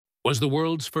Was the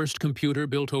world's first computer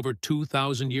built over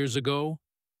 2,000 years ago?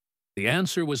 The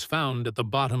answer was found at the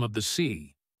bottom of the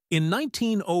sea. In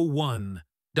 1901,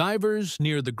 divers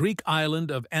near the Greek island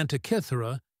of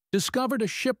Antikythera discovered a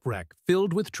shipwreck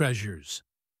filled with treasures.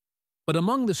 But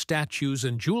among the statues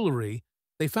and jewelry,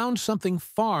 they found something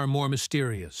far more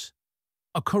mysterious: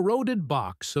 a corroded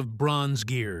box of bronze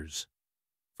gears.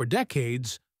 For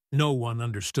decades, no one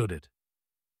understood it.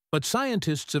 But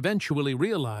scientists eventually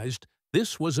realized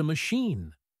this was a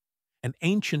machine, an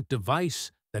ancient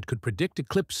device that could predict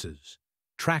eclipses,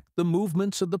 track the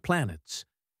movements of the planets,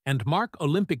 and mark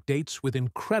Olympic dates with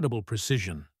incredible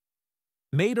precision.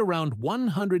 Made around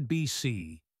 100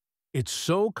 BC, it's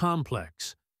so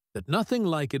complex that nothing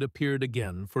like it appeared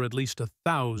again for at least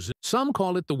 1,000. Some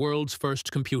call it the world's first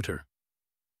computer.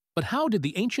 But how did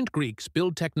the ancient Greeks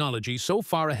build technology so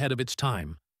far ahead of its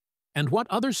time? And what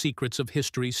other secrets of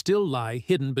history still lie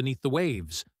hidden beneath the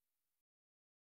waves?